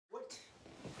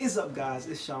What's up, guys?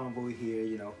 It's Sean Boy here,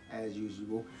 you know, as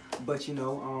usual. But you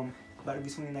know, about to be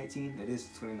 2019. It is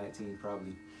 2019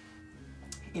 probably.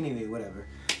 Anyway, whatever.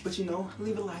 But you know,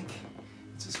 leave a like,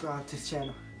 subscribe to the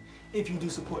channel. If you do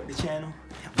support the channel,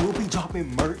 we'll be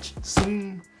dropping merch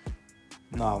soon.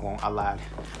 No, I won't. I lied.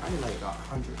 I need like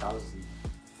 100,000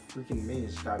 freaking million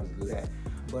subscribers to do that.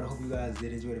 But I hope you guys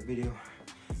did enjoy the video.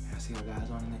 And I'll see you guys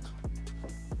on the next one.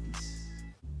 Peace.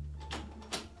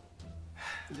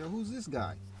 Yo, who's this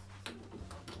guy?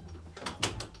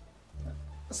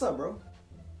 What's up, bro?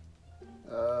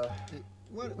 Hey,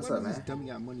 what what's up, up, man? man? This dummy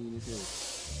got money in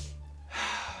his head.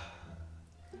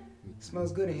 It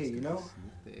smells good in here, you know?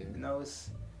 You know,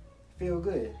 feel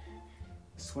good.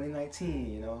 It's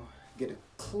 2019, you know? Get a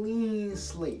clean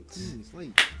slate. Clean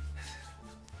slate.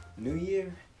 New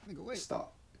year, Nigga, wait.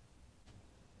 stop.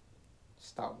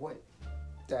 Stop what?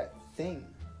 That thing.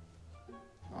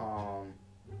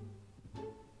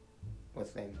 What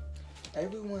thing?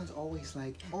 Everyone's always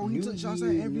like, Oh, new you took shots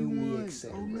at year, new me, everyone.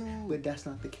 etc. Oh, no. But that's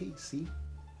not the case, see?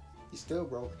 You're still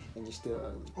broke and you're still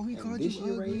ugly. Oh, he and called this you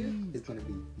year right here ugly. is gonna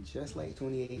be just like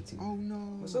 2018. Oh no.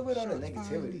 What's up with all the Shots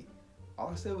negativity? fired. All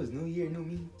I said was new year, new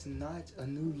me. It's not a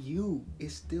new you.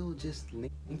 It's still just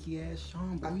linky ass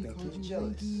Sean, but Oh, I he think called you're you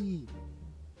jealous. Linky.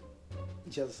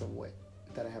 Jealous of what?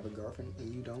 That I have a girlfriend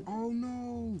and you don't? Oh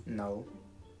no. No.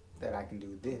 That I can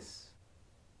do this.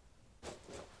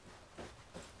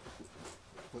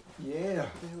 What? Yeah.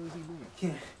 What the hell is he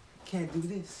doing? Can't do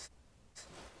this.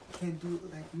 Can't do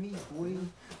it like me, boy.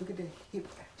 Look at that hip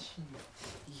action.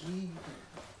 Yeah.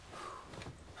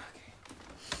 Okay.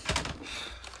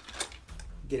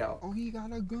 Get out. Oh, he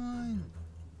got a gun.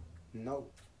 No.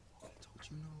 I told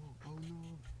you no. Oh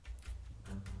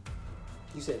no.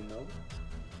 You said no?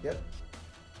 Yep.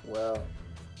 Well,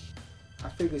 I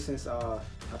figured since I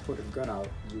put a gun out,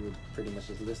 you would pretty much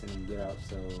just listen and get out,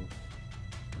 so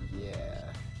yeah.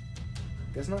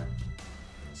 Guess not.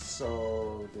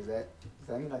 So does that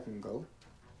mean I can go?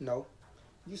 No.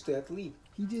 You still have to leave.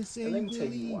 He just said And let you me could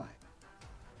tell you leave. why.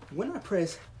 When I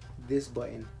press this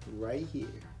button right here,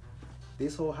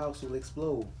 this whole house will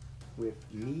explode with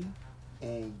me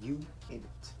and you in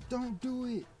it. Don't do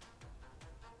it.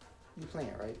 You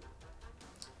playing, right?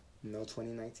 No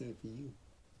 2019 for you.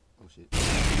 Oh shit.